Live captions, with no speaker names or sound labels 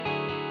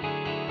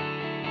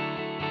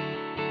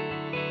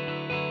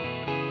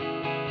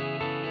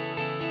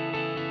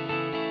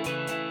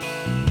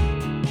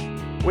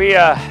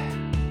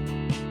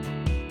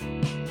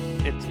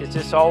It's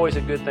just always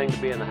a good thing to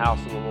be in the house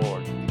of the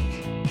Lord.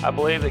 I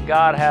believe that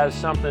God has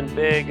something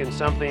big and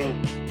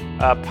something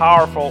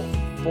powerful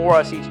for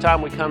us each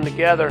time we come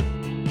together.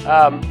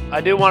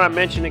 I do want to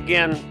mention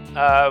again,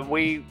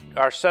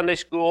 our Sunday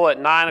school at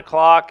 9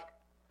 o'clock,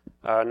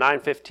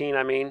 9:15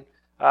 I mean.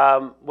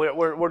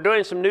 We're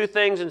doing some new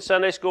things in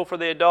Sunday school for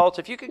the adults.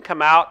 If you can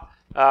come out,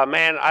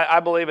 I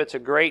believe it's a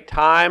great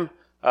time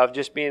of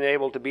just being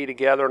able to be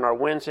together. And our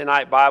Wednesday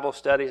night Bible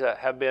studies that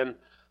have been,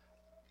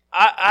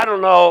 I don't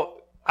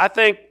know, I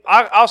think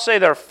I'll say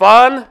they're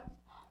fun.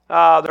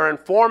 They're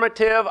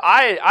informative.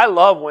 I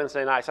love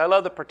Wednesday nights. I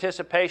love the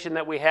participation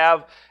that we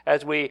have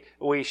as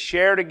we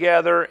share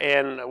together,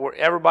 and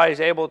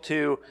everybody's able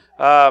to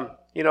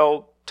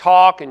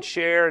talk and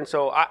share. And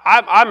so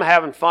I'm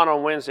having fun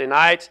on Wednesday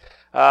nights.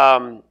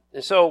 And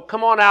so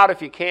come on out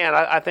if you can.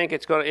 I think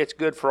it's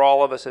good for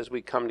all of us as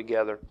we come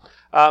together.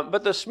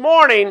 But this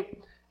morning,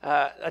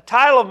 the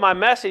title of my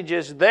message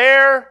is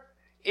 "There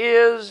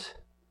is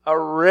a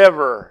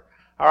River."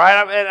 All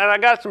right, and I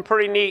got some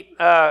pretty neat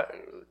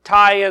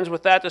tie-ins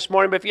with that this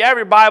morning. But if you have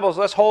your Bibles,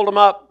 let's hold them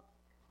up.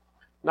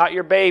 Not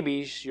your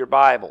babies, your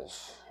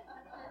Bibles.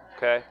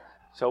 Okay?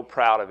 So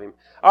proud of him.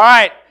 All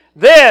right,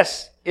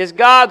 this is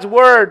God's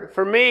Word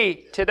for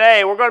me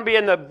today. We're going to be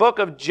in the book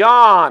of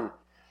John,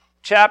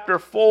 chapter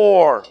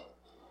 4.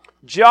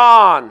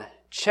 John,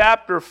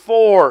 chapter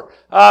 4.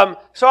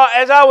 So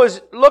as I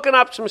was looking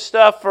up some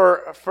stuff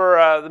for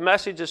the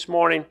message this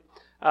morning,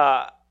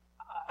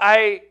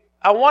 I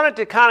wanted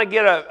to kind of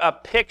get a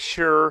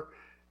picture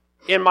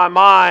in my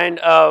mind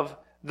of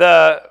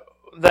the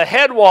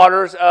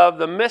headwaters of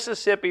the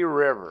Mississippi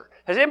River.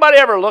 Has anybody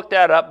ever looked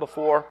that up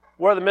before,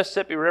 where the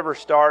Mississippi River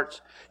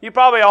starts? You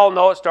probably all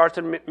know it starts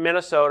in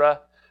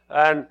Minnesota.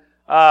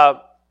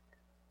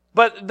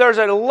 But there's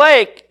a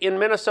lake in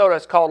Minnesota.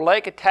 It's called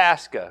Lake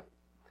Itasca.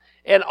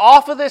 And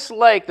off of this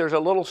lake, there's a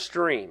little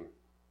stream.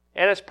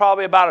 And it's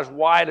probably about as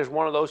wide as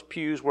one of those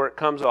pews where it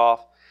comes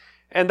off.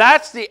 And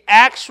that's the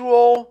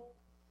actual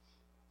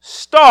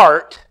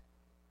start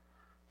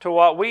to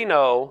what we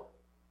know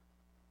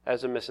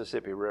as the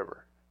Mississippi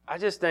River. I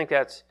think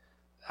that's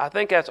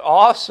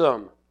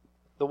awesome,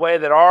 the way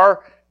that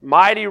our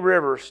mighty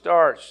river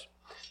starts.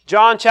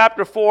 John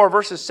chapter 4,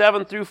 verses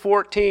 7 through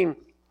 14.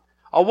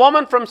 A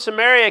woman from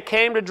Samaria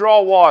came to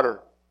draw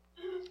water.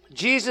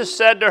 Jesus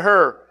said to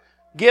her,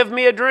 "Give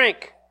me a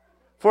drink,"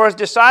 for his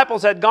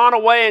disciples had gone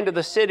away into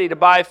the city to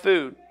buy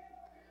food.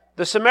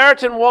 The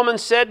Samaritan woman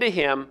said to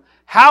him,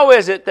 "How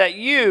is it that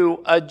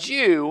you, a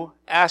Jew,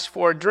 ask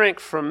for a drink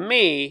from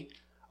me,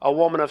 a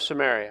woman of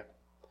Samaria?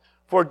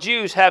 For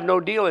Jews have no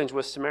dealings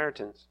with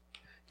Samaritans."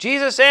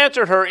 Jesus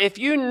answered her, "If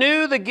you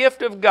knew the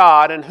gift of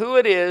God and who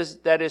it is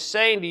that is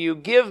saying to you,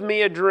 'Give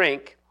me a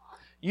drink,'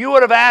 you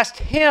would have asked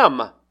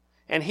him,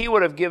 and he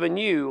would have given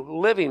you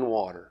living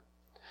water."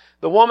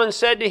 The woman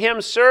said to him,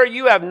 "Sir,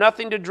 you have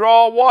nothing to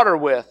draw water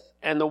with,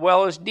 and the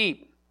well is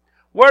deep.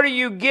 Where do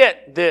you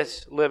get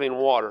this living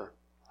water?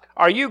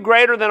 Are you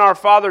greater than our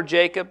father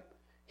Jacob?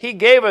 He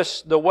gave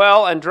us the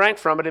well and drank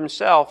from it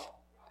himself,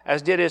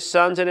 as did his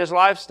sons and his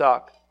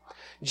livestock."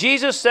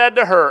 Jesus said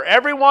to her,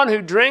 "Everyone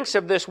who drinks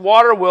of this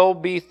water will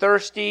be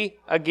thirsty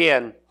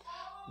again.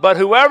 But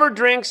whoever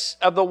drinks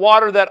of the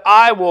water that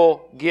I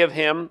will give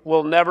him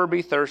will never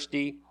be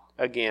thirsty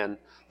again.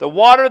 The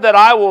water that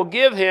I will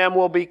give him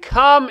will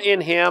become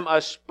in him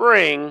a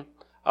spring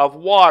of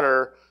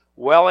water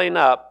welling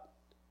up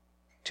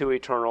to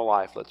eternal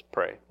life." Let's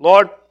pray.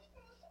 Lord,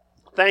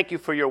 thank you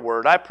for your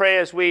word. I pray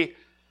as we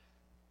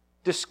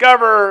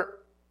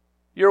discover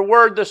your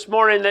word this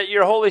morning that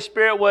your Holy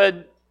Spirit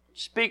would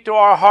speak to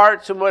our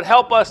hearts and would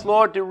help us,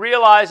 Lord, to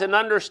realize and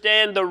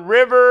understand the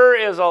river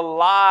is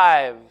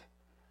alive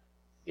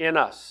in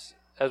us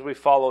as we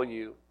follow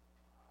you.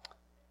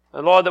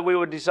 And Lord, that we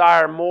would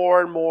desire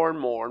more and more and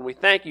more. And we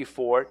thank you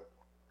for it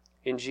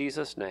in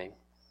Jesus' name.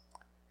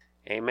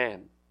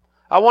 Amen.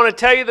 I want to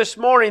tell you this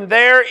morning,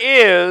 there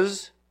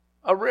is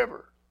a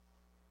river.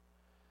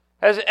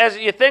 As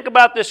you think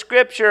about this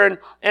scripture,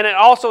 and it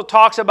also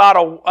talks about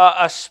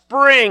a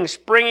spring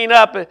springing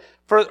up.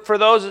 For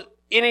those,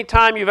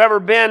 anytime you've ever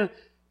been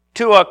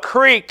to a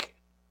creek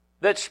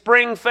that's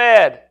spring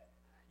fed,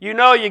 you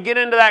know you get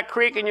into that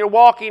creek and you're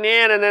walking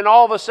in, and then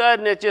all of a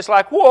sudden it's just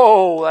like,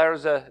 whoa,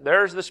 there's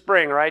the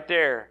spring right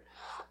there.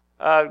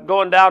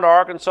 Going down to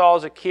Arkansas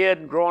as a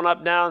kid, growing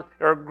up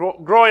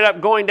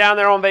going down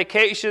there on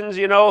vacations,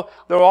 there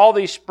were all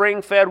these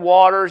spring-fed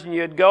waters, and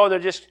you'd go, and they're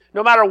just,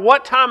 no matter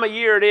what time of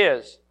year it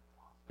is,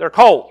 they're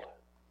cold.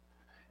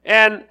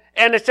 And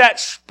it's that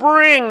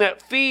spring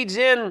that feeds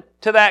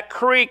into that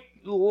creek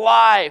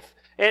life.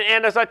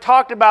 And as I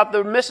talked about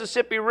the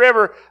Mississippi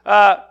River,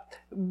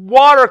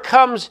 water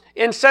comes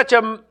in such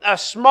a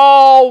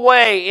small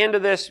way into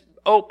this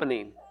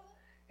opening,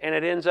 and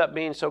it ends up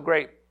being so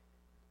great.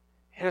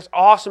 And it's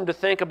awesome to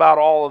think about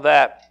all of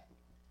that.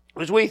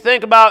 As we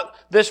think about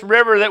this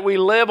river that we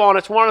live on,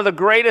 it's one of the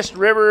greatest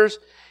rivers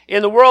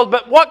in the world.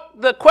 But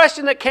the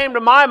question that came to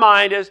my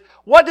mind is,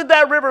 what did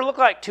that river look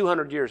like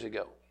 200 years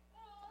ago?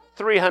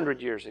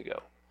 300 years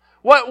ago?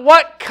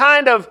 What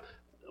kind of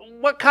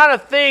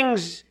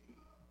things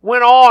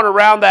went on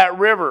around that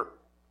river?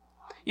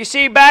 You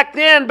see, back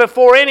then,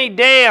 before any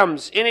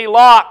dams, any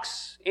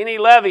locks, any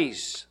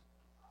levees,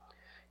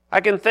 I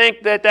can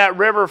think that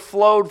river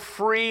flowed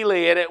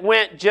freely and it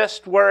went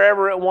just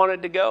wherever it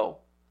wanted to go.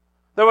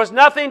 There was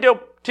nothing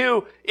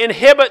to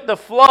inhibit the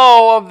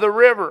flow of the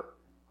river.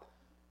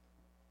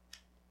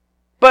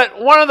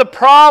 But one of the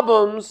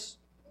problems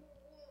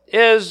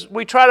is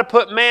we try to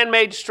put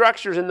man-made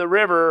structures in the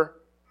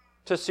river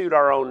to suit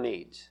our own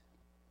needs.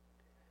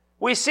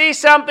 We see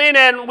something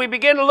and we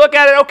begin to look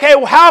at it, okay,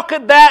 well, how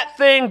could that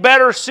thing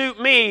better suit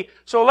me?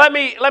 So let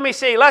me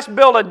see, let's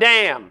build a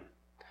dam.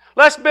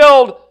 Let's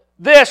build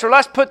this or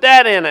let's put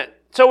that in it.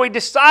 So we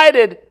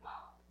decided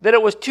that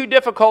it was too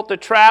difficult to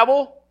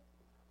travel,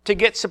 to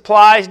get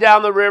supplies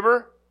down the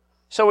river.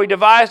 So we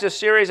devised a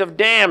series of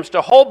dams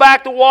to hold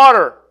back the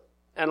water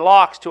and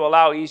locks to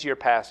allow easier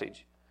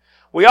passage.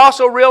 We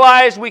also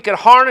realized we could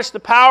harness the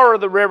power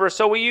of the river,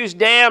 so we used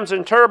dams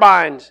and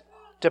turbines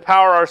to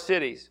power our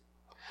cities.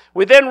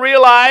 We then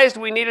realized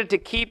we needed to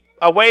keep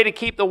a way to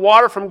keep the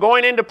water from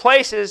going into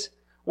places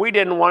we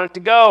didn't want it to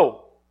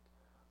go.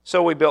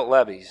 So we built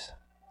levees.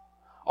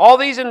 All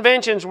these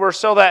inventions were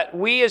so that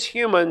we as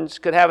humans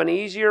could have an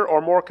easier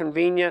or more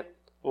convenient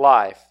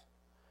life.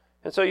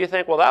 And so you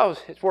think, well,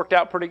 it's worked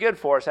out pretty good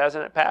for us,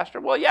 hasn't it, Pastor?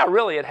 Well, yeah,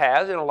 really it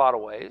has in a lot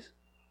of ways.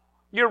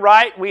 You're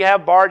right, we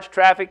have barge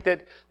traffic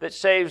that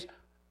saves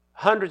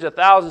hundreds of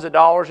thousands of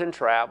dollars in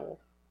travel.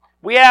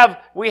 We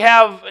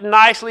have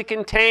nicely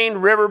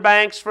contained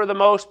riverbanks for the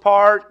most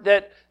part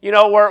that,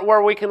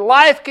 where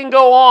life can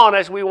go on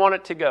as we want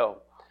it to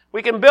go.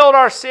 We can build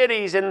our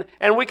cities and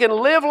we can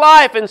live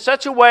life in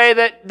such a way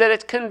that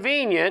it's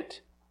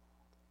convenient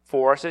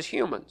for us as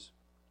humans.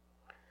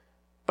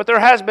 But there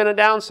has been a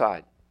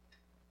downside.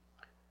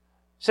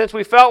 Since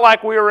we felt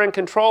like we were in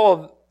control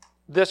of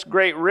this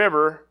great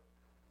river,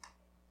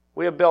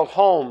 we have built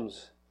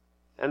homes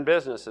and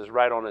businesses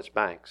right on its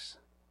banks.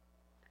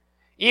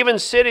 Even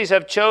cities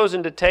have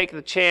chosen to take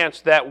the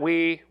chance that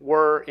we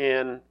were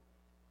in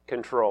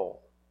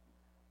control.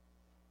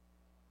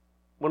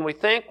 When we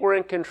think we're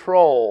in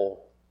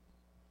control,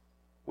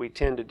 we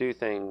tend to do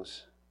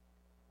things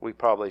we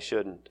probably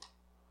shouldn't.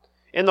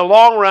 In the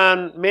long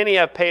run, many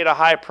have paid a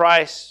high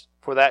price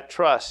for that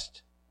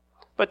trust.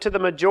 But to the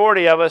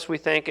majority of us, we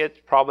think it's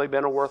probably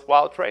been a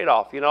worthwhile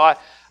trade-off. I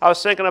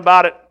was thinking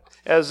about it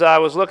as I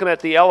was looking at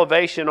the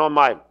elevation on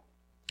my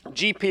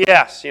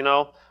GPS,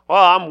 Well,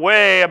 I'm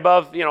way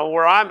above,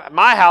 where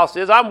my house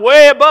is, I'm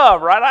way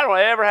above, right? I don't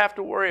ever have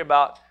to worry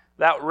about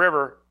that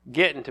river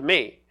getting to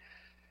me.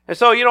 And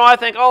so, I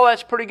think, oh,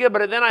 that's pretty good.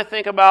 But then I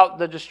think about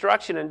the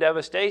destruction and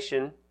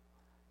devastation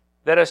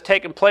that has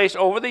taken place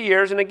over the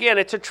years. And again,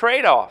 it's a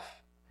trade-off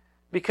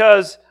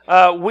because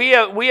we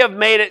have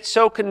made it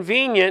so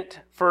convenient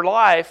for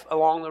life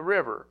along the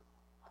river.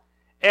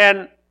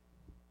 And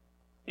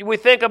we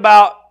think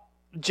about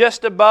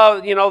just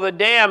above, the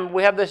dam,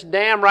 we have this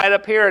dam right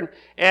up here,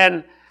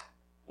 and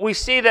we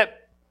see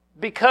that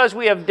because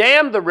we have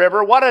dammed the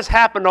river, what has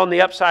happened on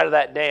the upside of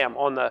that dam,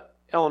 on the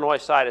Illinois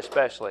side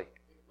especially?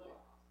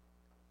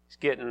 It's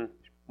getting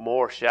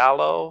more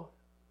shallow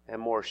and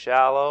more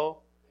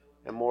shallow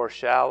and more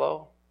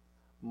shallow.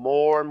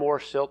 More and more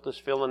silt is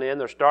filling in.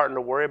 They're starting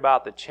to worry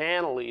about the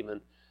channel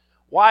even.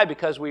 Why?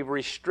 Because we've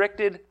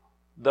restricted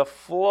the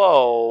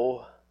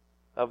flow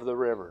of the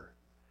river.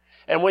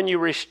 And when you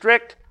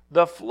restrict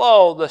the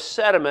flow, the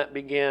sediment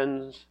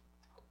begins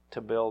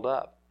to build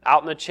up.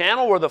 Out in the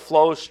channel where the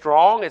flow is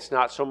strong, it's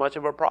not so much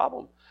of a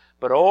problem.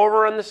 But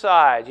over on the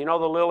sides, the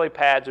lily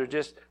pads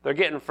they're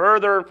getting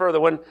further and further.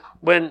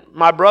 When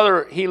my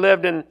brother, he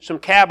lived in some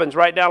cabins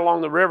right down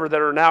along the river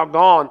that are now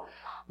gone.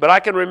 But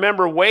I can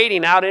remember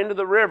wading out into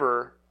the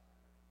river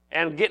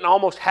and getting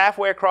almost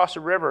halfway across the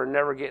river and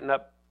never getting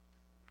up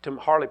to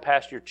hardly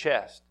past your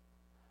chest.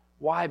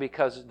 Why?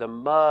 Because the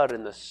mud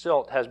and the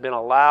silt has been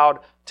allowed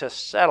to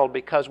settle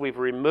because we've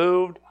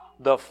removed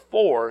the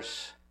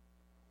force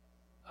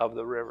of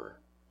the river.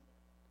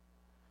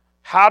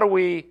 How do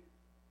we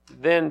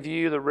then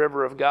view the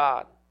river of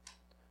God?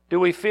 Do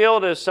we feel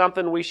it as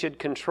something we should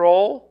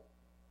control,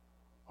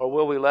 or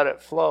will we let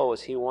it flow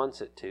as He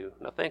wants it to?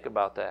 Now think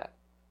about that.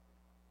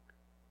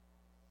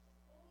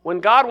 When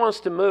God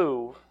wants to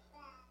move,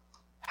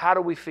 how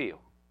do we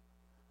feel?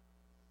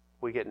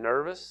 We get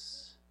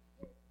nervous.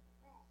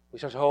 We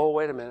start to say, oh,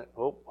 wait a minute.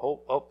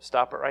 Oh,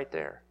 stop it right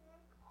there.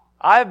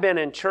 I've been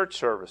in church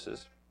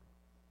services.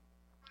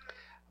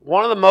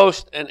 One of the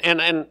most,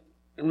 and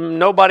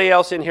nobody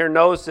else in here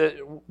knows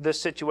this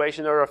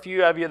situation. There are a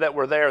few of you that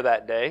were there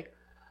that day.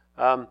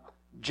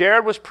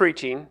 Jared was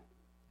preaching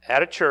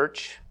at a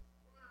church.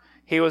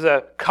 He was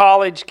a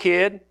college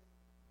kid.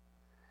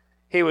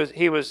 He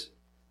was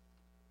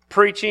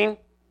preaching.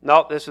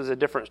 No, this was a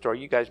different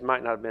story. You guys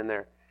might not have been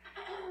there.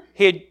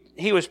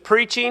 He was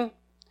preaching,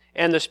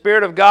 and the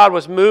Spirit of God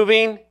was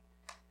moving.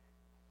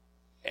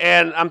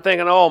 And I'm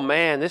thinking, oh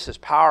man, this is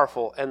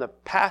powerful. And the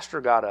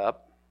pastor got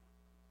up,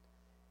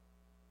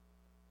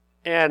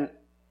 and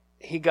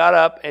he got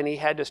up and he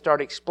had to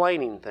start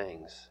explaining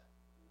things.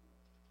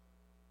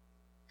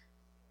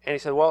 And he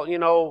said,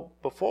 well,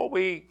 before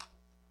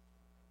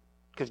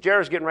because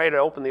Jared's getting ready to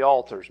open the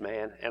altars,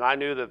 man. And I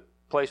knew the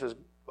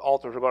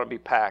altars were going to be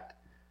packed.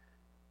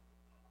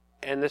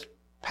 And this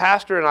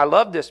pastor, and I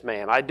love this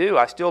man. I do.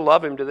 I still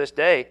love him to this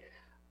day.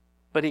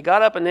 But he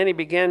got up and then he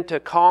began to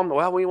calm.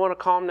 Well, we want to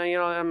calm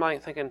down. I'm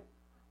like thinking,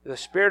 the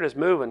Spirit is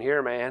moving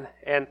here, man.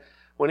 And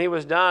when he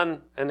was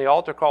done and the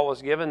altar call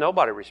was given,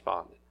 nobody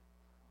responded.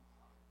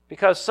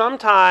 Because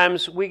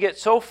sometimes we get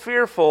so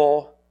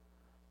fearful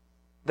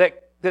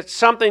that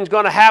something's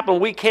going to happen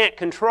we can't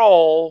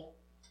control,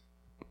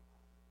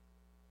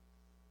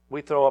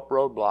 we throw up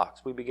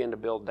roadblocks. We begin to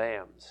build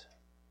dams.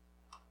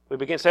 We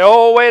begin to say,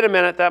 oh, wait a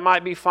minute, that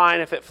might be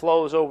fine if it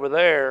flows over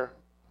there.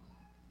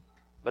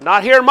 But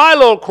not here in my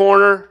little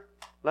corner.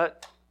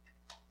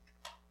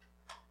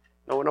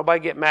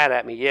 Nobody get mad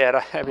at me yet. I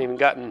haven't even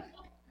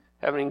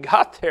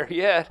got there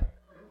yet.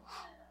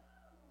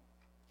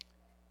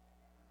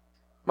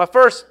 My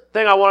first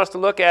thing I want us to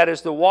look at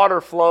is the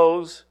water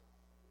flows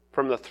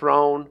from the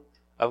throne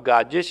of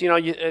God. Just,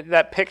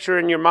 that picture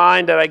in your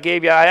mind that I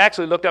gave you, I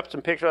actually looked up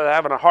some pictures.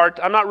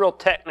 I'm not real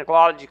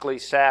technologically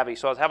savvy,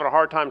 so I was having a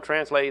hard time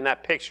translating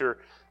that picture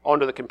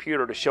onto the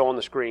computer to show on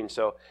the screen.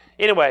 So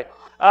anyway,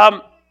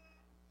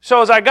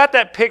 so as I got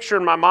that picture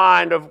in my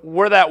mind of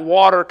where that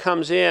water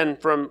comes in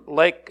from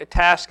Lake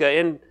Itasca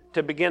in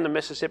to begin the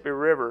Mississippi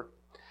River,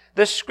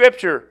 this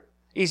scripture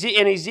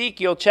in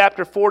Ezekiel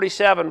chapter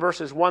 47,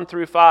 verses 1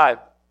 through 5.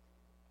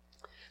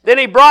 Then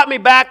he brought me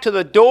back to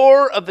the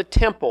door of the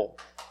temple,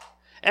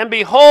 and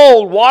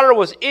behold, water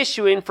was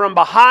issuing from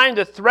behind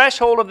the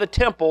threshold of the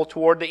temple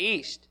toward the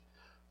east,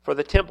 for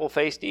the temple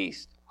faced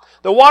east.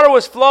 The water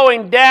was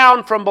flowing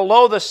down from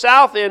below the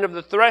south end of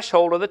the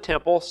threshold of the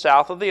temple,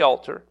 south of the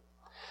altar.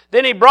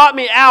 Then he brought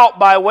me out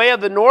by way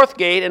of the north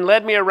gate and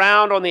led me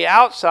around on the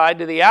outside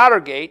to the outer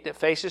gate that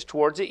faces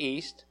towards the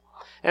east.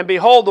 And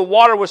behold, the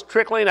water was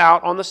trickling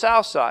out on the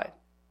south side.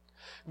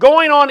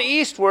 Going on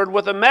eastward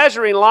with a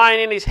measuring line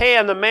in his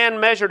hand, the man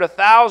measured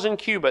 1,000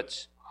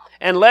 cubits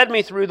and led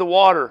me through the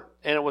water,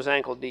 and it was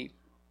ankle deep.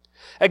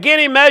 Again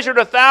he measured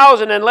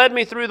 1,000 and led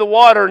me through the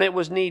water, and it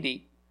was knee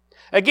deep.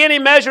 Again he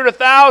measured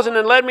 1,000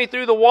 and led me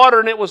through the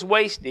water, and it was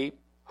waist deep.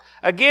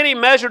 Again he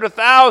measured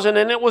 1,000,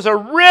 and it was a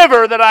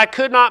river that I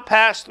could not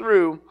pass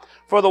through,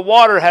 for the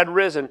water had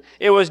risen.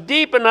 It was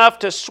deep enough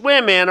to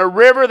swim in, a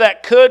river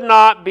that could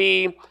not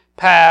be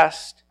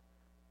passed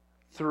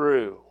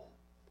through.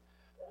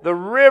 The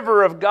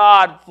river of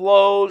God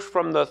flows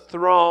from the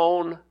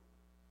throne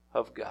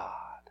of God.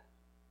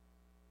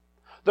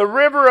 The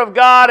river of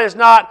God is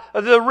not,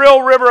 the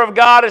real river of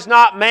God is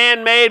not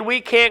man-made.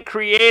 We can't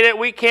create it.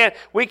 We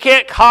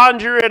can't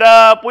conjure it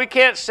up. We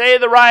can't say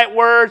the right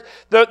words.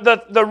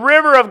 The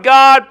river of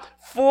God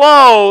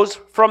flows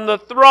from the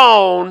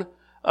throne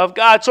of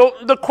God. So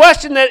the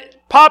question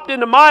that popped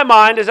into my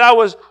mind as I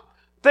was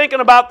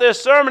thinking about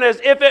this sermon is,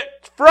 if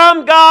it's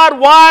from God,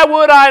 why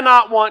would I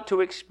not want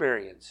to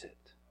experience it?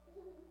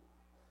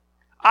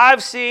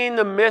 I've seen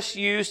the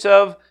misuse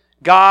of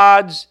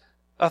God's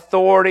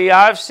authority.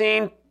 I've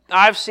seen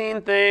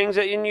things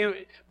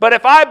but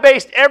if I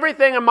based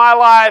everything in my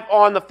life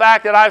on the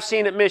fact that I've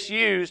seen it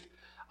misused,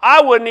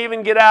 I wouldn't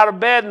even get out of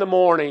bed in the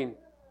morning,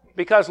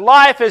 because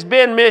life has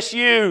been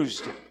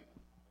misused.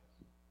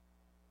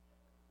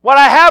 What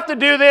I have to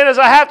do then is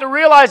I have to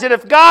realize that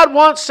if God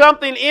wants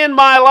something in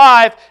my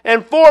life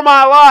and for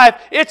my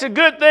life, it's a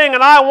good thing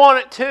and I want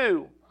it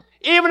too.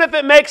 Even if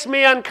it makes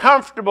me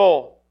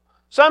uncomfortable.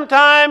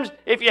 Sometimes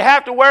if you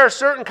have to wear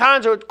certain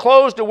kinds of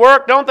clothes to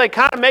work, don't they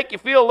kind of make you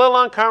feel a little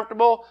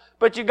uncomfortable?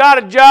 But you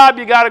got a job,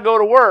 you got to go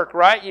to work,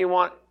 right?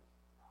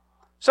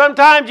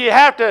 Sometimes you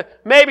have to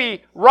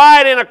maybe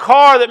ride in a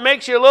car that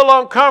makes you a little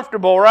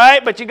uncomfortable,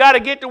 right? But you got to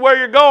get to where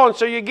you're going,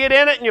 so you get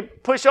in it and you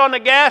push on the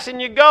gas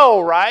and you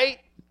go, right?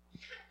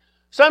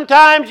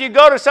 Sometimes you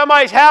go to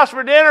somebody's house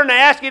for dinner and they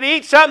ask you to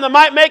eat something that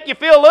might make you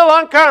feel a little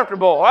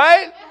uncomfortable,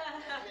 right?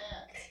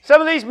 Some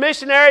of these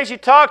missionaries you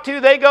talk to,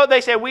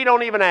 they say, we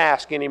don't even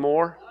ask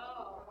anymore.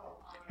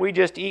 We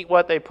just eat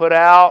what they put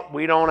out.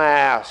 We don't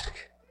ask.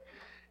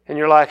 And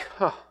you're like,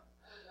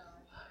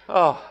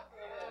 oh,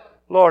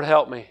 Lord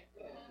help me.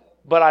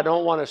 But I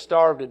don't want to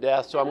starve to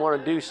death, so I'm going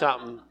to do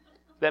something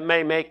that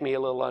may make me a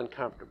little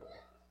uncomfortable.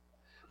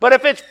 But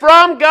if it's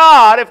from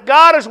God, if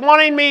God is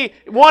wanting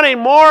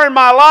more in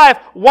my life,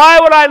 why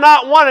would I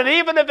not want it?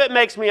 Even if it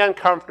makes me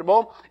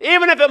uncomfortable,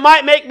 even if it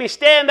might make me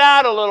stand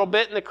out a little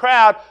bit in the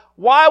crowd,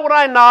 why would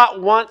I not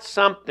want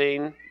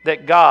something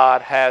that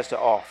God has to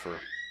offer?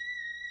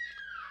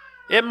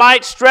 It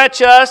might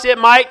stretch us, it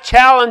might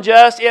challenge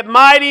us, it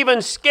might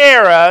even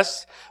scare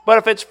us, but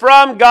if it's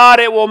from God,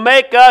 it will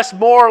make us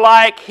more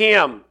like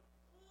Him.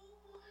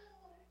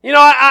 You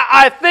know,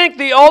 I think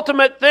the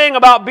ultimate thing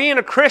about being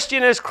a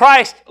Christian is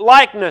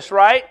Christ-likeness,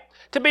 right?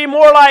 To be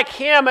more like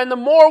Him, and the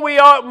more we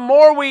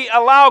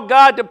allow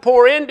God to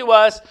pour into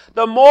us,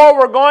 the more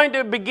we're going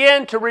to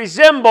begin to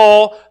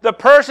resemble the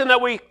person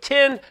that we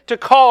tend to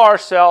call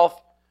ourselves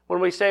when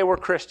we say we're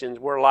Christians.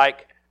 We're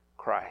like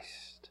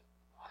Christ.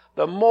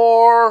 the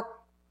more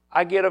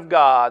I get of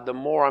God, the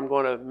more I'm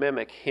going to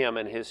mimic Him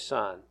and His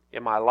Son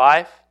in my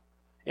life,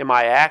 in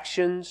my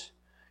actions,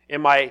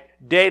 in my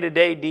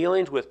day-to-day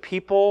dealings with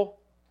people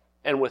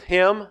and with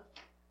Him.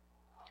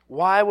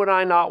 Why would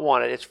I not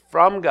want it? It's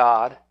from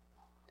God,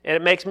 and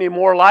it makes me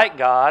more like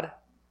God,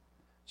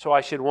 so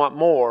I should want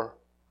more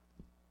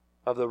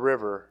of the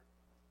river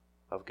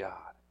of God.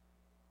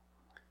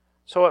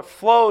 So it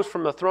flows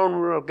from the throne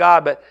room of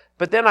God,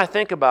 but then I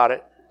think about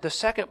it. The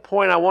second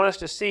point I want us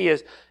to see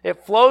is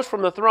it flows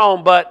from the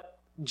throne, but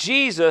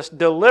Jesus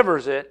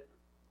delivers it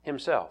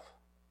Himself.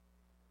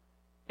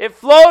 It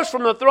flows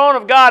from the throne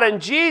of God,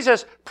 and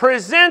Jesus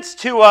presents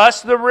to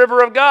us the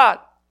river of God.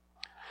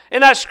 In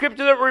that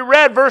scripture that we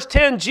read, verse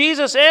 10,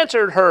 Jesus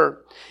answered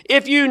her,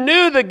 "If you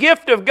knew the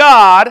gift of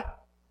God,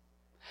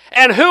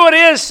 and who it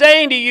is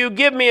saying to you,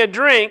 'Give me a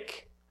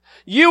drink,'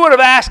 you would have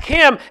asked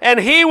Him,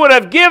 and He would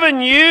have given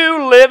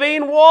you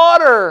living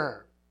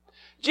water."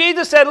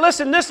 Jesus said,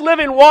 listen, this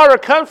living water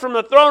comes from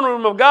the throne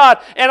room of God,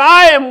 and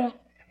I am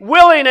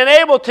willing and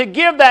able to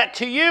give that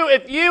to you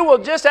if you will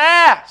just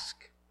ask.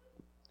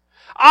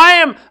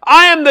 I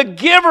am the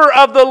giver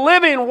of the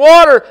living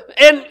water,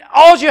 and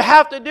all you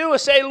have to do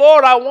is say,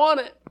 Lord, I want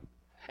it.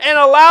 And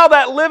allow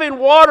that living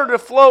water to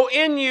flow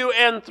in you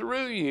and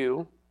through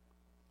you.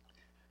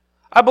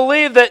 I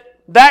believe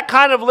that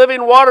kind of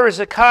living water is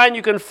the kind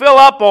you can fill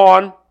up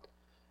on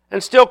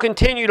and still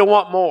continue to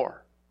want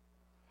more.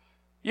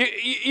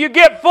 You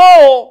get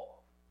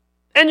full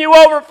and you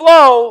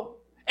overflow,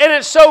 and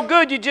it's so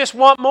good you just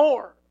want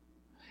more.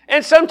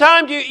 And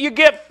sometimes you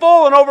get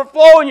full and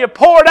overflow and you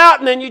pour it out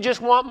and then you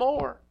just want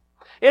more.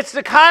 It's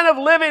the kind of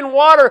living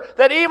water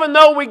that even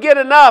though we get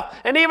enough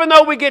and even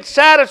though we get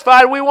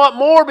satisfied, we want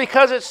more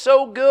because it's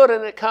so good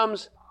and it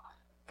comes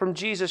from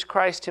Jesus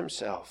Christ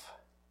Himself.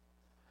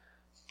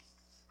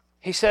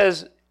 He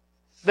says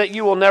that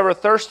you will never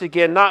thirst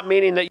again, not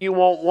meaning that you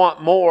won't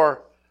want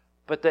more,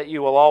 but that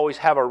you will always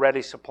have a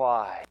ready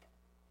supply.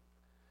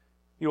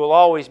 You will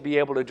always be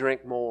able to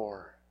drink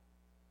more.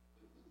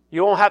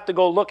 You won't have to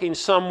go looking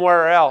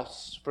somewhere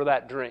else for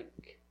that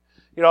drink.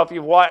 You know, if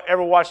you've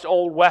ever watched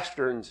old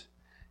westerns,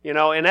 you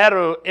know,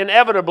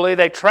 inevitably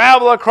they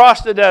travel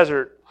across the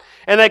desert.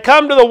 And they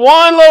come to the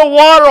one little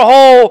water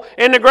hole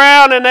in the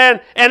ground,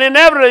 and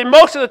inevitably,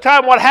 most of the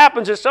time what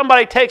happens is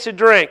somebody takes a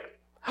drink.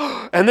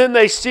 And then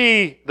they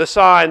see the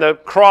sign, the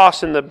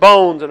cross and the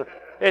bones, and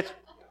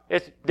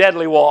it's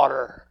deadly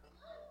water.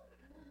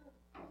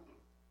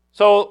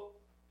 So,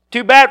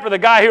 too bad for the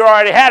guy who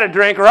already had a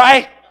drink,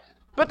 right?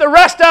 But the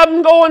rest of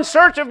them go in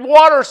search of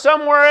water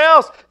somewhere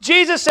else.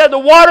 Jesus said the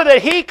water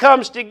that He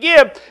comes to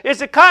give is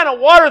the kind of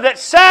water that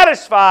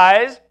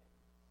satisfies,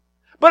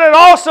 but it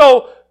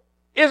also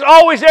is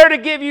always there to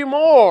give you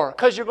more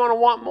because you're going to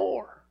want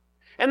more.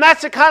 And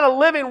that's the kind of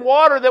living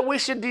water that we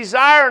should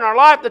desire in our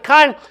life, the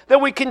kind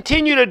that we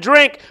continue to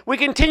drink, we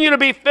continue to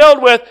be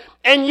filled with,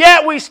 and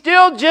yet we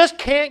still just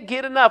can't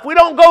get enough. We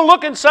don't go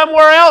looking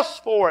somewhere else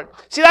for it.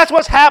 See, that's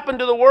what's happened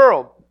to the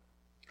world.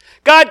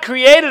 God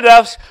created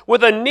us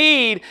with a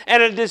need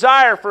and a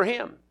desire for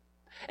Him.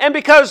 And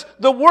because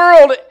the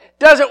world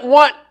doesn't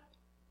want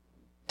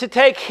to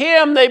take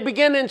Him, they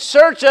begin in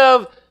search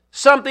of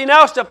something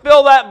else to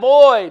fill that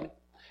void.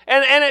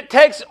 And it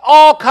takes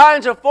all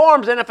kinds of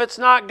forms, and if it's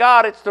not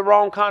God, it's the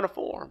wrong kind of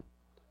form.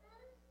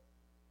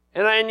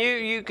 And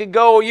you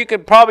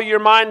could probably, your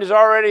mind is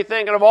already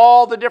thinking of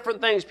all the different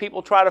things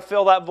people try to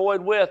fill that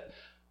void with.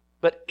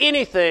 But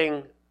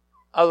anything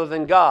other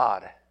than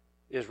God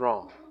is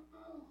wrong.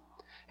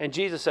 And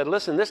Jesus said,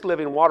 listen, this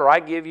living water I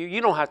give you,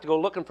 you don't have to go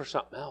looking for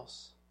something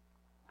else.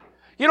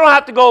 You don't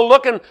have to go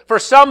looking for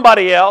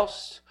somebody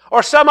else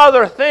or some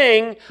other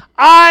thing.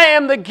 I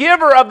am the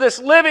giver of this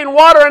living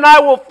water, and I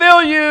will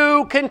fill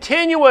you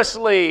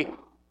continuously.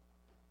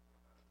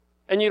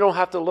 And you don't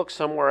have to look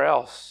somewhere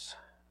else.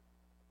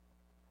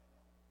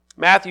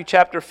 Matthew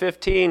chapter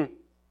 15,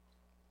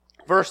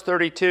 verse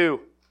 32.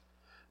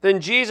 Then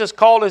Jesus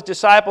called His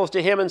disciples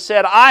to Him and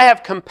said, I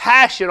have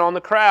compassion on the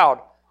crowd,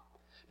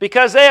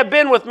 because they have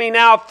been with me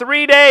now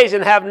 3 days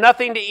and have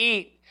nothing to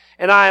eat.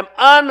 And I am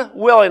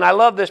unwilling, I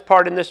love this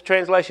part in this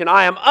translation,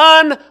 I am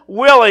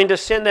unwilling to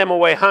send them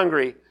away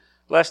hungry,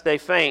 lest they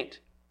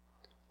faint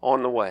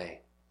on the way.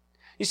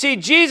 You see,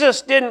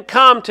 Jesus didn't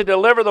come to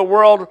deliver the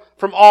world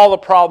from all the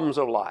problems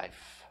of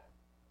life.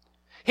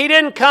 He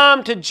didn't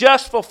come to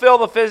just fulfill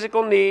the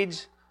physical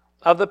needs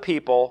of the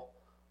people,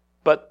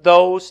 but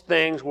those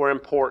things were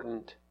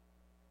important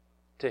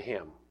to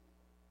Him.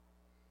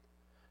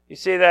 You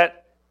see that?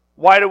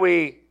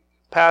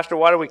 Pastor,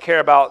 why do we care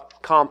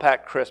about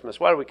Compact Christmas?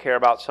 Why do we care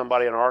about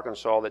somebody in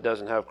Arkansas that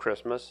doesn't have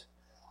Christmas?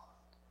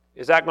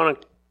 Is that going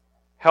to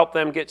help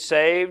them get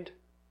saved?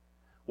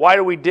 Why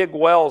do we dig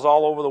wells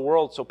all over the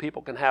world so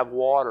people can have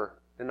water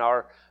in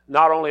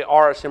not only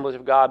our Assemblies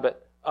of God,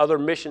 but other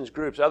missions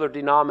groups, other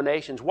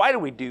denominations? Why do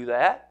we do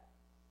that?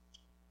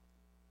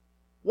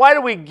 Why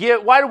do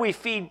we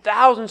feed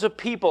thousands of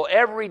people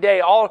every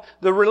day? All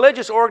the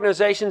religious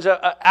organizations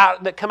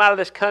that come out of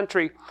this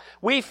country,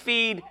 we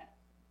feed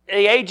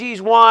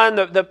AG's one.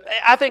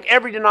 I think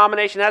every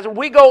denomination has them.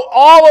 We go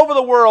all over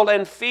the world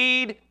and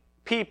feed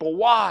people.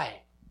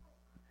 Why?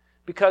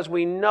 Because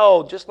we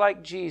know, just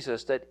like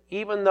Jesus, that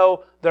even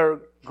though their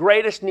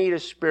greatest need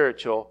is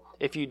spiritual,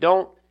 if you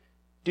don't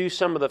do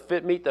some of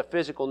the meet the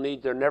physical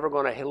needs, they're never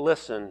going to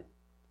listen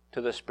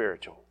to the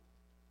spiritual.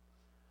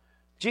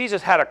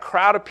 Jesus had a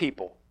crowd of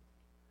people.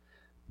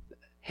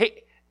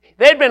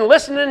 They'd been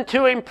listening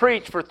to him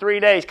preach for 3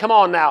 days. Come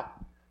on now.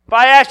 If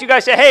I asked you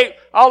guys, say, hey,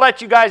 I'll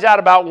let you guys out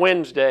about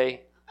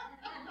Wednesday.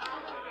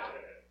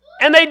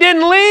 And they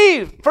didn't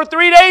leave. For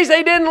 3 days,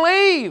 they didn't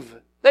leave.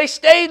 They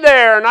stayed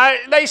there,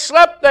 and they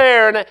slept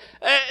there.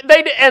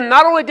 And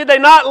not only did they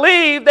not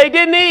leave, they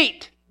didn't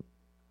eat.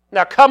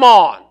 Now, come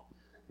on.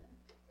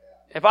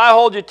 If I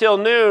hold you till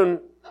noon,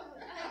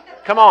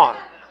 come on.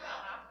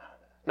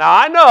 Now,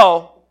 I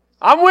know.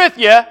 I'm with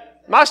you.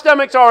 My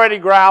stomach's already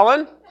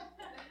growling.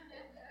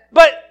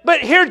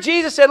 But here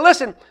Jesus said,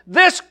 listen,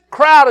 this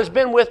crowd has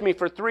been with me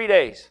for 3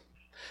 days.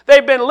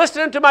 They've been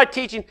listening to my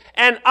teaching,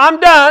 and I'm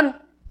done,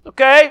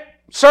 okay?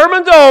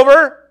 Sermon's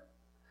over,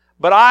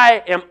 but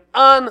I am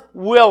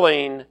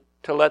unwilling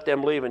to let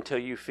them leave until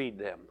you feed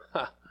them.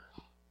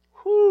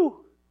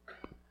 Whew.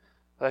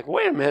 Like,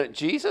 wait a minute,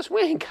 Jesus,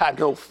 we ain't got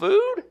no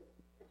food.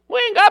 We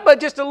ain't got but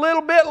just a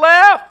little bit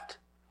left.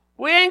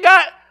 We ain't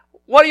got,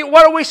 what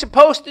are we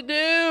supposed to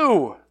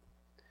do?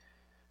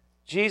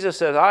 Jesus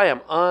says, I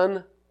am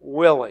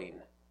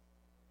unwilling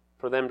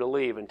for them to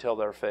leave until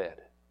they're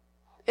fed.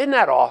 Isn't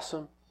that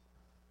awesome?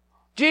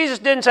 Jesus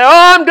didn't say,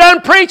 oh, I'm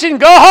done preaching,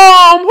 go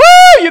home.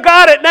 Woo, you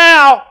got it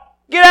now.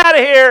 Get out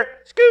of here.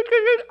 Scoot,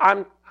 scoot,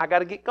 scoot. I got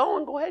to get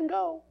going. Go ahead and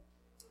go.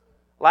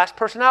 Last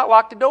person out,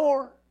 lock the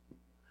door.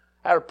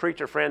 I had a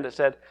preacher friend that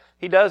said,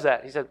 he does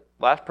that. He said,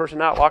 last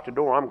person out, lock the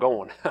door, I'm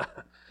going.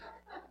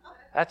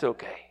 That's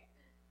okay.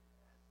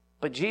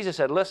 But Jesus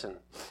said, listen,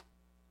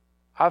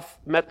 I've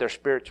met their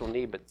spiritual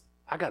need, but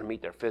I got to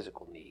meet their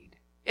physical need.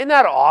 Isn't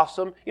that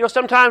awesome? You know,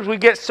 sometimes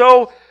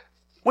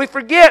we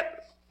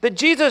forget that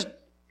Jesus,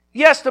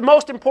 yes, the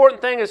most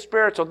important thing is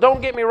spiritual.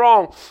 Don't get me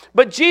wrong.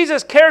 But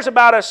Jesus cares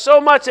about us so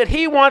much that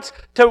He wants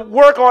to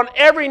work on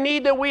every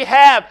need that we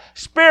have.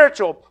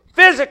 Spiritual,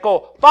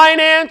 physical,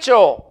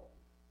 financial.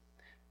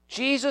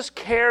 Jesus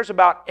cares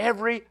about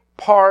every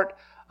part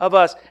of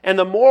us. And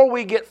the more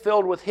we get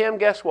filled with Him,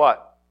 guess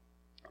what?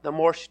 The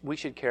more we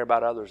should care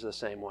about others the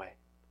same way.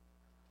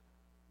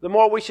 The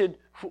more we should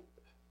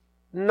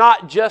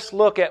not just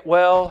look at,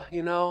 well,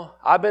 you know,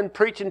 I've been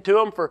preaching to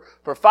them for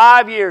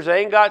 5 years.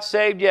 They ain't got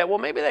saved yet. Well,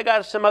 maybe they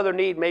got some other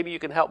need maybe you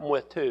can help them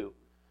with too.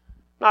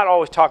 Not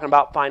always talking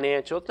about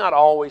financial. It's not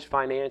always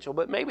financial,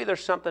 but maybe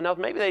there's something else.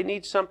 Maybe they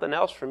need something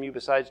else from you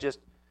besides just,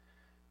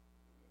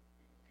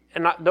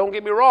 and don't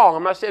get me wrong,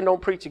 I'm not saying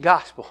don't preach the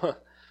gospel,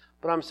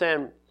 but I'm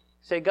saying,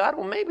 say, God,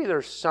 well, maybe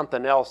there's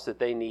something else that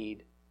they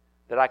need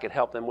that I could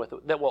help them with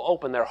that will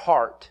open their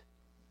heart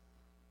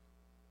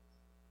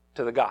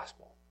to the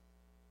gospel.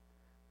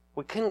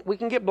 We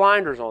can get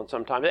blinders on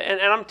sometimes.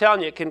 And I'm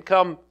telling you, it can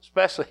come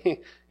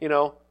especially, you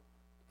know,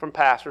 from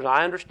pastors.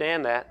 I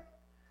understand that.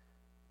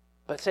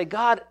 But say,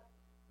 God,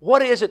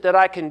 what is it that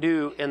I can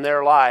do in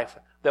their life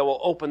that will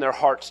open their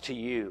hearts to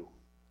you?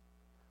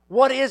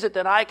 What is it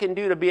that I can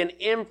do to be an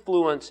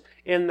influence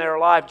in their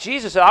life?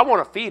 Jesus said, I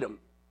want to feed them.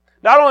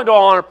 Not only do I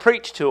want to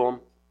preach to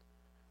them,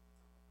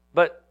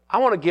 but I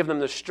want to give them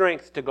the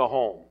strength to go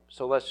home.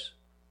 So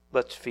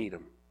let's feed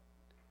them.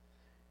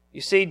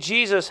 You see,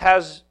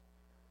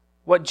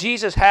 what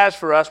Jesus has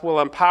for us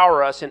will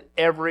empower us in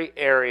every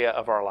area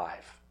of our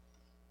life.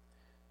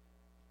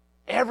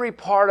 Every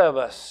part of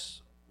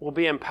us will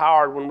be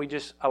empowered when we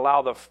just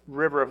allow the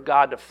river of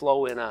God to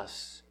flow in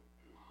us.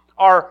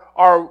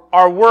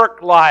 Our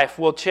work life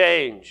will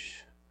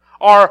change.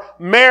 Our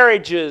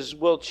marriages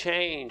will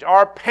change.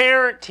 Our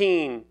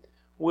parenting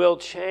will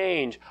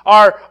change.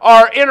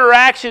 Our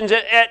interactions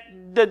at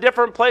the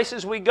different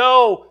places we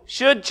go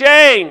should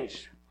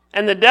change.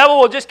 And the devil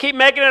will just keep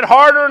making it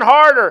harder and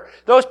harder.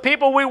 Those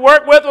people we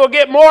work with will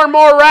get more and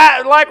more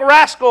like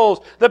rascals.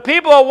 The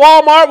people at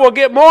Walmart will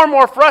get more and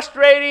more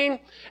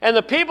frustrating. And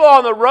the people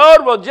on the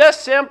road will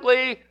just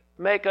simply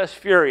make us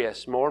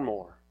furious more and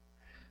more.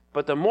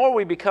 But the more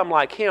we become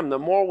like Him, the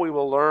more we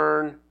will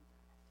learn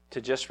to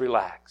just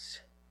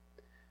relax.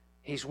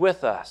 He's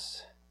with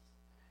us.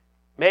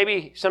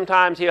 Maybe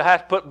sometimes He'll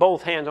have to put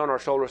both hands on our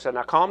shoulders and say,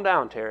 now calm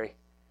down, Terry.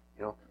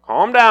 You know,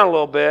 calm down a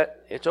little bit.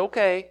 It's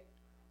okay.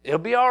 It'll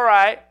be all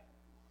right.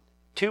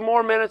 2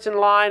 more minutes in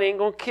line ain't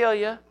going to kill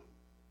you.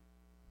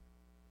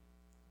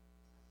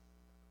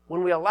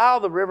 When we allow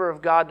the river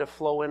of God to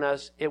flow in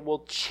us, it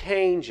will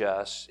change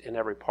us in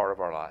every part of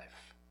our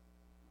life.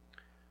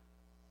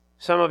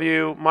 Some of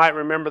you might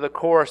remember the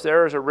chorus,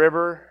 there is a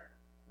river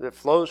that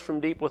flows from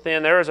deep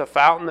within. There is a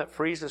fountain that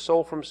frees the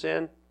soul from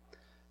sin.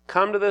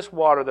 Come to this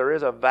water, there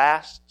is a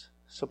vast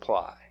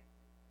supply.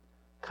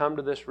 Come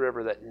to this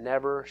river that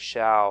never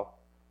shall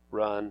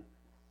run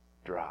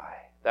dry.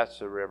 That's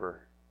the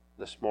river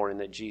this morning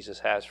that Jesus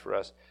has for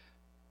us.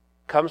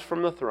 Comes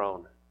from the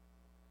throne.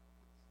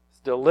 It's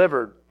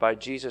delivered by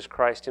Jesus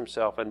Christ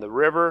Himself. And the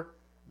river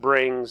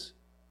brings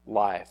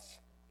life.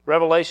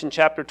 Revelation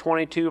chapter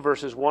 22,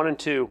 verses 1 and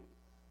 2.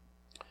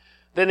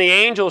 Then the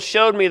angel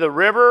showed me the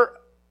river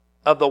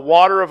of the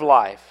water of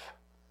life,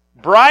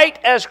 bright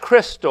as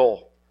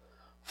crystal,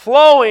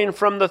 flowing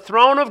from the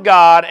throne of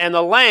God and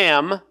the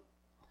Lamb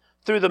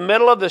through the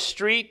middle of the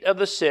street of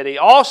the city.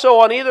 Also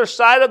on either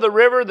side of the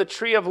river, the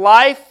tree of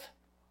life,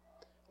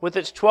 with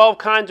its 12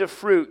 kinds of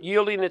fruit,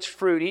 yielding its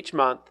fruit each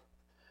month.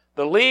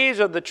 The leaves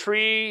of the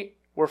tree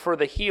were for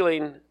the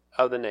healing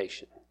of the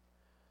nation.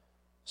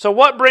 So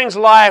what brings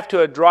life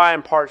to a dry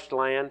and parched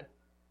land?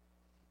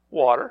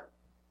 Water.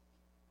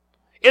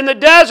 In the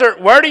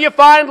desert, where do you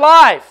find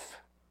life?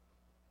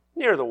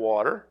 Near the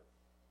water.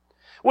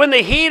 When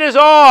the heat is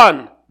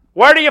on,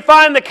 where do you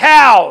find the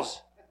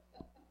cows?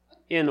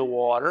 In the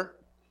water.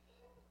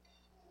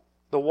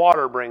 The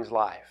water brings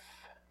life.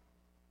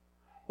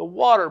 The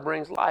water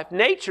brings life.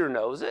 Nature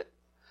knows it.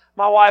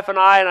 My wife and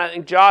I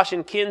think Josh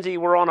and Kinsey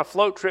were on a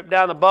float trip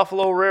down the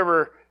Buffalo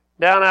River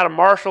down out of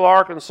Marshall,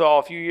 Arkansas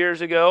a few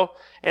years ago,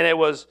 and it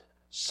was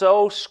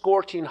so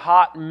scorching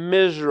hot,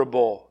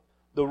 miserable.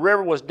 The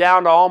river was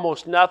down to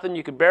almost nothing.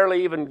 You could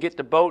barely even get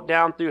the boat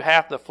down through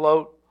half the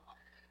float.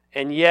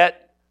 And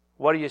yet,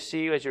 what do you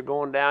see as you're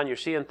going down? You're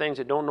seeing things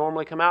that don't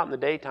normally come out in the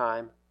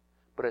daytime,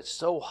 but it's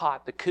so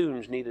hot the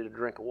coons needed a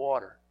drink of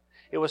water.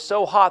 It was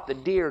so hot the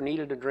deer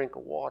needed a drink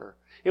of water.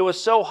 It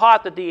was so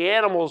hot that the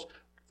animals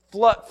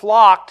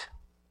flocked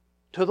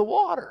to the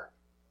water.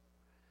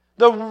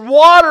 The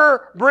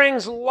water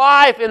brings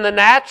life in the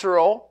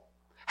natural.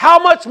 How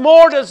much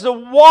more does the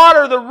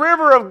water, the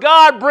river of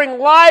God, bring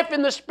life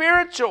in the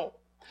spiritual?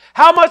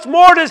 How much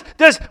more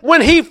does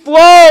when He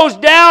flows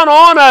down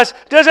on us,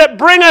 does it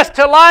bring us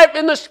to life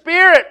in the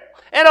Spirit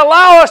and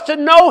allow us to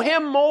know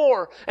Him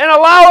more and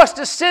allow us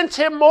to sense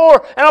Him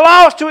more and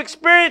allow us to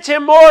experience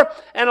Him more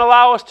and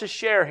allow us to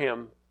share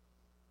Him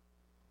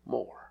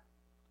more?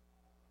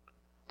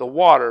 The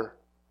water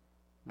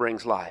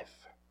brings life.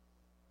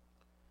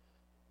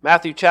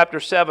 Matthew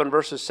chapter 7,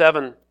 verses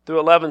 7 through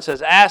 11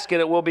 says, "Ask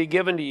and it will be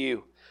given to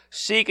you.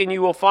 Seek and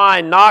you will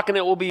find. Knock and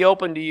it will be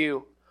opened to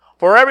you.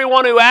 For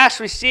everyone who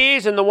asks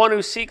receives, and the one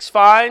who seeks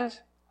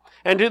finds.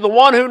 And to the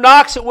one who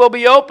knocks it will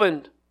be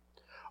opened.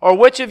 Or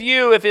which of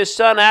you, if his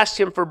son asks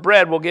him for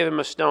bread, will give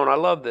him a stone?" I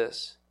love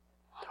this.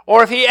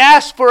 "Or if he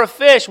asks for a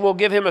fish, will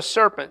give him a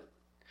serpent?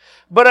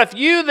 But if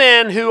you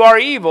then, who are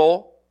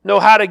evil, know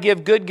how to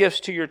give good gifts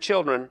to your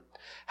children,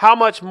 how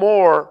much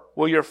more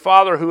will your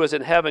Father who is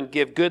in heaven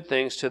give good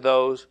things to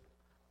those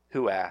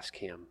who ask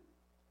Him?"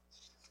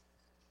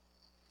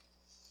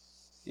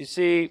 You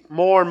see,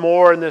 more and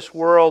more in this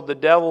world, the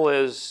devil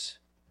is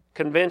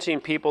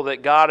convincing people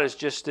that God is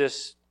just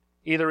this,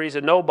 either He's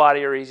a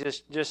nobody or He's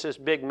just this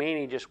big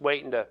meanie just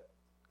waiting to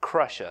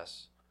crush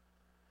us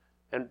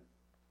and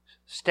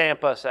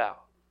stamp us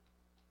out.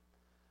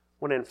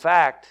 When in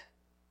fact,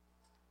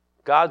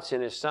 God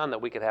sent His Son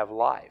that we could have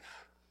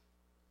life,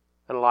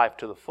 and life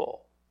to the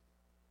full.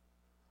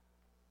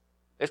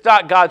 It's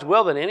not God's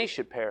will that any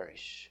should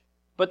perish,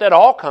 but that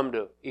all come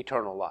to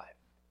eternal life.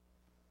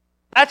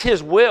 That's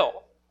His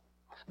will.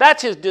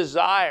 That's His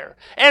desire.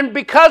 And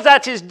because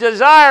that's His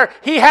desire,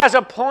 He has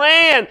a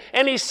plan,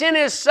 and He sent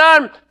His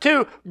Son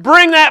to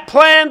bring that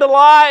plan to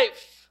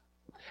life.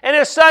 And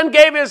His Son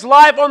gave His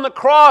life on the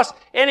cross,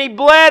 and He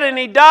bled, and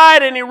He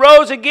died, and He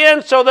rose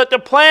again so that the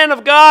plan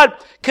of God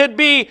could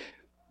be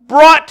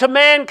brought to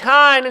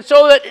mankind, and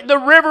so that the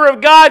river of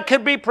God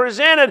could be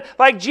presented.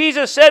 Like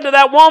Jesus said to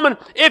that woman,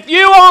 "If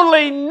you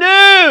only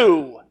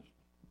knew,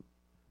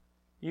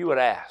 you would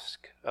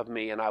ask of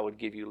me, and I would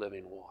give you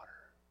living water."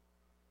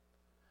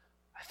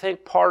 I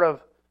think part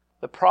of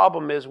the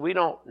problem is we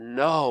don't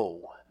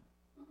know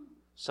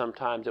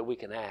sometimes that we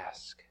can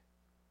ask.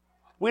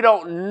 We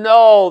don't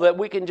know that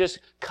we can just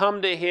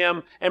come to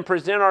Him and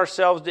present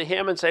ourselves to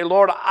Him and say,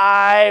 "Lord,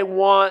 I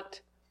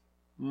want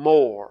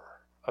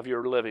more of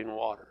your living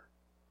water."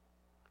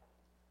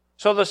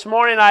 So this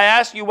morning I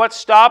ask you, what's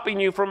stopping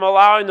you from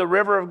allowing the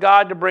river of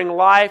God to bring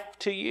life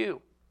to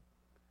you?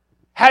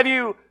 Have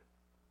you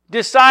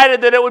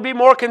decided that it would be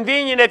more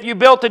convenient if you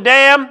built a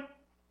dam,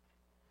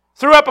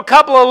 threw up a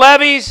couple of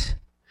levees,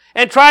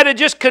 and tried to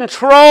just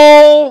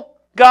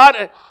control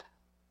God?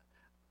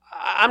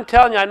 I'm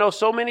telling you, I know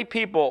so many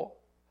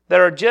people that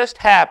are just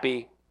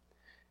happy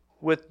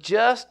with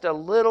just a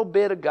little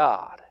bit of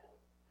God.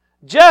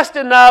 Just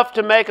enough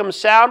to make them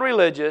sound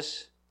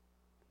religious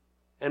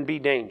and be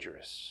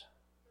dangerous.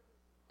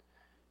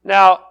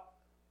 Now,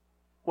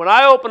 when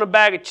I open a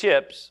bag of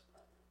chips,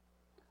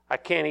 I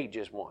can't eat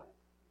just one.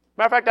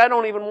 Matter of fact, I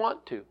don't even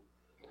want to.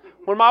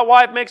 When my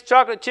wife makes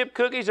chocolate chip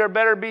cookies, there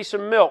better be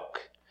some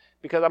milk,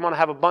 because I'm going to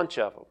have a bunch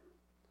of them.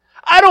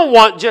 I don't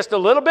want just a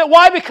little bit.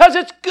 Why? Because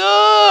it's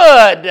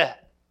good.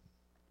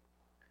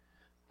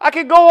 I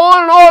could go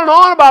on and on and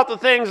on about the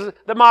things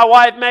that my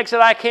wife makes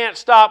that I can't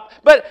stop.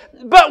 But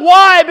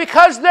why?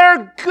 Because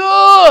they're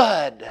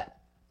good.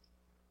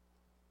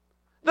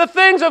 The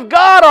things of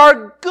God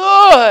are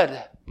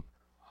good.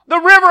 The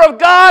river of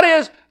God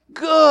is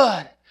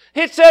good.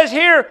 It says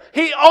here,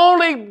 He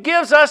only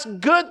gives us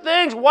good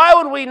things. Why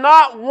would we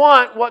not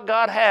want what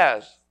God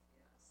has?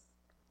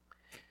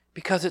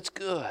 Because it's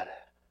good.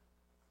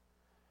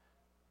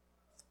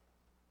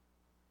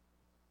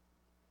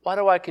 Why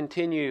do I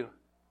continue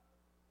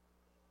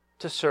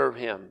to serve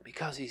Him?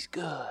 Because He's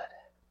good.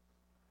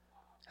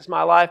 Is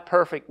my life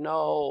perfect?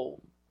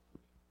 No.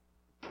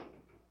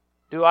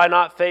 Do I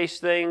not face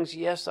things?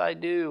 Yes, I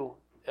do.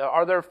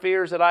 Are there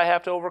fears that I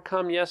have to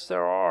overcome? Yes,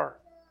 there are.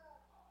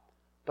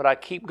 But I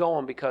keep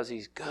going because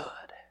He's good.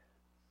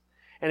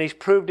 And He's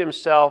proved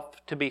Himself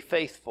to be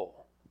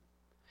faithful.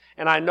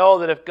 And I know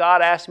that if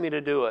God asks me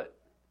to do it,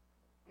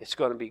 it's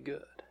going to be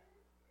good.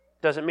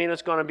 Doesn't mean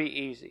it's going to be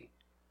easy.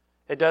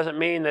 It doesn't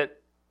mean that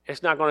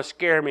it's not going to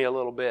scare me a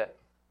little bit.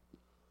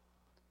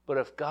 But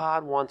if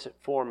God wants it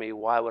for me,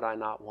 why would I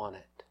not want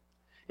it?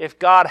 If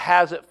God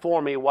has it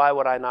for me, why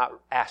would I not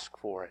ask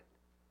for it?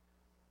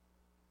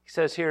 He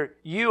says here,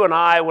 you and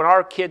I, when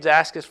our kids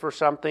ask us for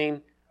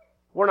something,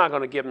 we're not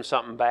going to give them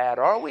something bad,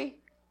 are we?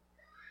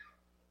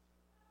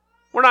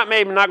 We're not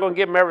maybe not going to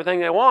give them everything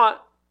they want.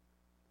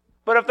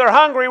 But if they're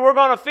hungry, we're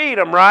going to feed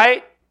them,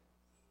 right?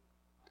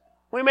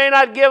 We may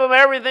not give them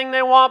everything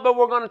they want, but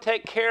we're going to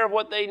take care of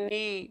what they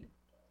need.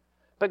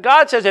 But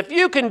God says, if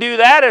you can do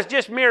that as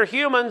just mere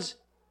humans,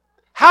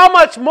 how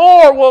much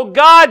more will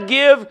God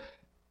give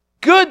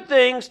good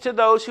things to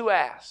those who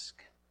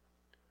ask?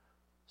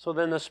 So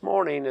then this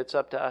morning, it's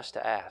up to us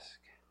to ask.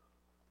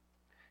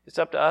 It's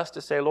up to us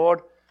to say, Lord,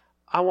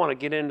 I want to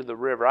get into the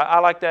river. I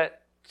like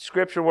that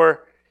scripture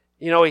where,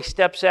 He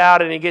steps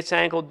out and He gets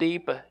ankle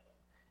deep,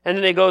 and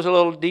then He goes a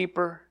little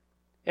deeper,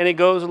 and He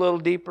goes a little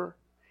deeper,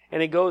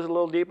 and He goes a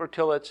little deeper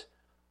till it's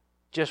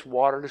just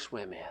water to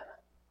swim in.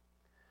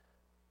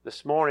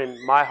 This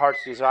morning, my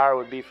heart's desire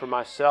would be for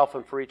myself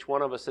and for each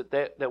one of us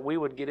that we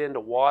would get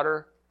into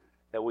water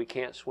that we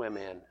can't swim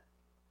in.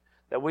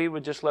 That we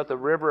would just let the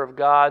river of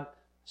God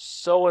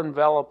so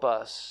envelop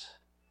us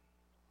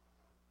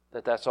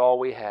that that's all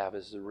we have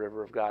is the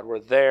river of God. We're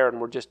there and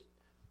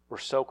we're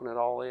soaking it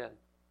all in.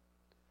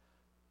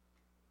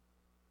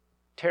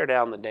 Tear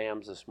down the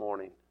dams this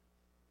morning.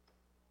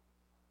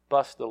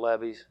 Bust the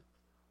levees.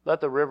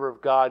 Let the river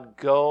of God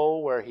go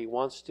where He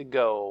wants to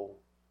go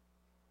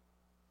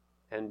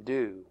and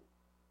do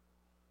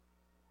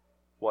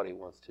what He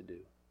wants to do.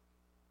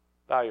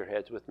 Bow your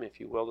heads with me, if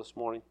you will, this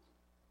morning.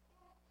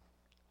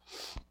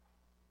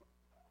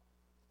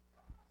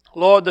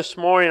 Lord, this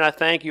morning I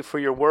thank You for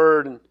Your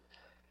word, and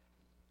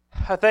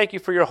I thank You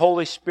for Your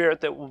Holy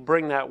Spirit that will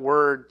bring that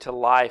word to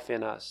life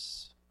in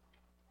us.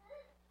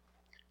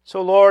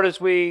 So, Lord,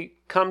 as we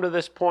come to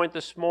this point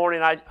this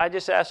morning, I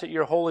just ask that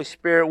Your Holy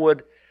Spirit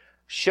would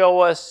show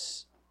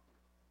us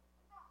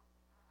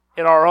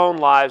in our own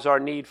lives our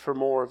need for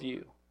more of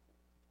You.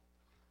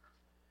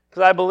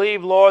 Because I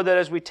believe, Lord, that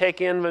as we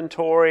take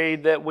inventory,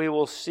 that we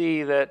will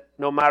see that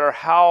no matter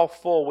how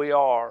full we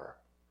are,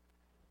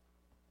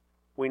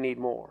 we need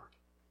more.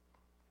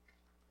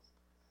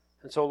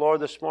 And so,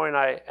 Lord, this morning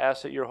I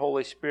ask that Your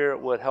Holy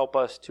Spirit would help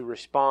us to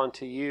respond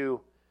to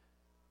You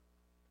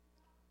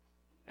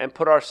and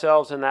put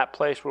ourselves in that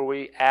place where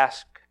we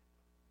ask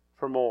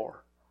for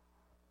more.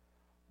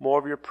 More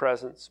of Your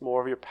presence,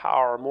 more of Your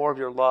power, more of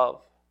Your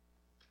love,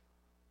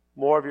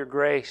 more of Your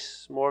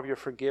grace, more of Your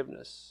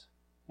forgiveness,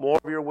 more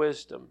of Your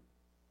wisdom,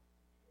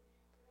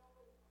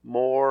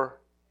 more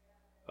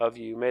of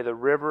You. May the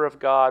river of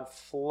God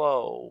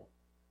flow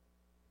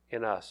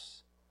in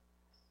us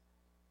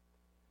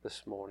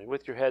this morning.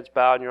 With your heads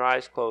bowed and your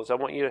eyes closed,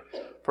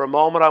 for a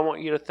moment, I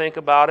want you to think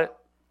about it.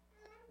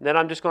 And then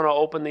I'm just going to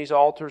open these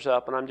altars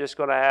up, and I'm just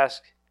going to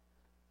ask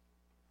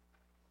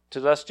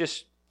let's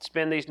just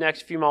spend these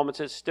next few moments.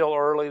 It's still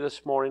early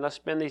this morning. Let's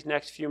spend these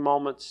next few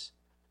moments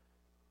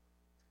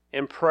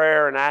in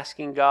prayer and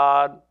asking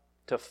God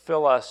to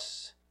fill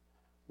us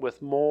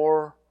with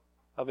more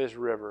of His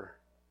river.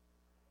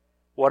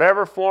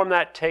 Whatever form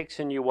that takes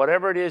in you,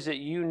 whatever it is that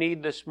you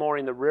need this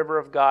morning, the river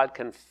of God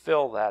can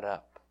fill that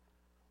up.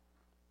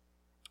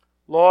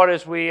 Lord,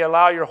 as we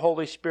allow Your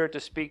Holy Spirit to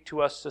speak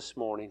to us this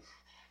morning,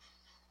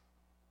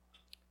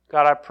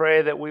 God, I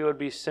pray that we would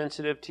be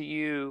sensitive to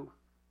You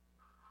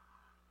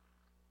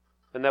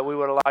and that we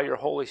would allow Your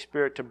Holy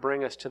Spirit to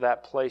bring us to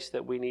that place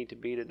that we need to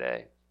be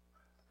today.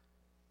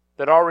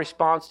 That our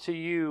response to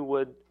You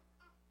would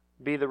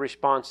be the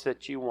response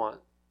that You want.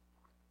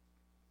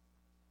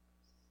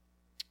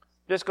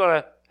 I'm just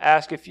going to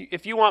ask,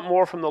 if you want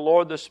more from the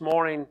Lord this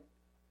morning,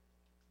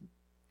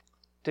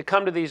 to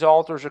come to these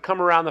altars or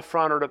come around the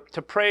front or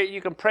to pray.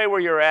 You can pray where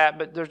you're at,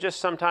 but there's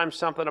just sometimes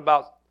something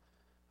about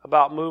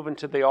moving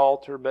to the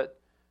altar. But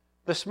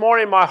this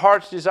morning my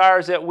heart's desire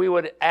is that we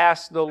would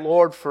ask the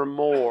Lord for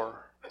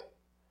more.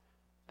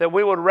 That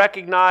we would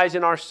recognize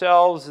in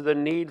ourselves the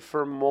need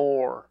for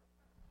more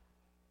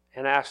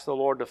and ask the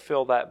Lord to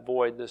fill that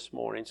void this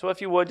morning. So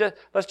if you would,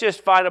 let's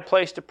just find a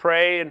place to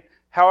pray, and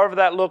however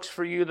that looks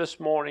for you this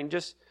morning,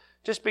 just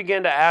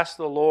begin to ask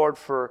the Lord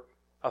for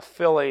a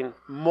filling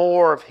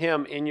more of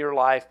Him in your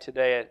life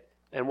today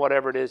and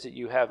whatever it is that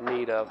you have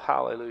need of.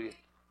 Hallelujah.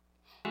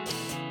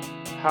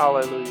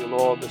 Hallelujah,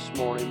 Lord, this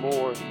morning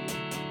more.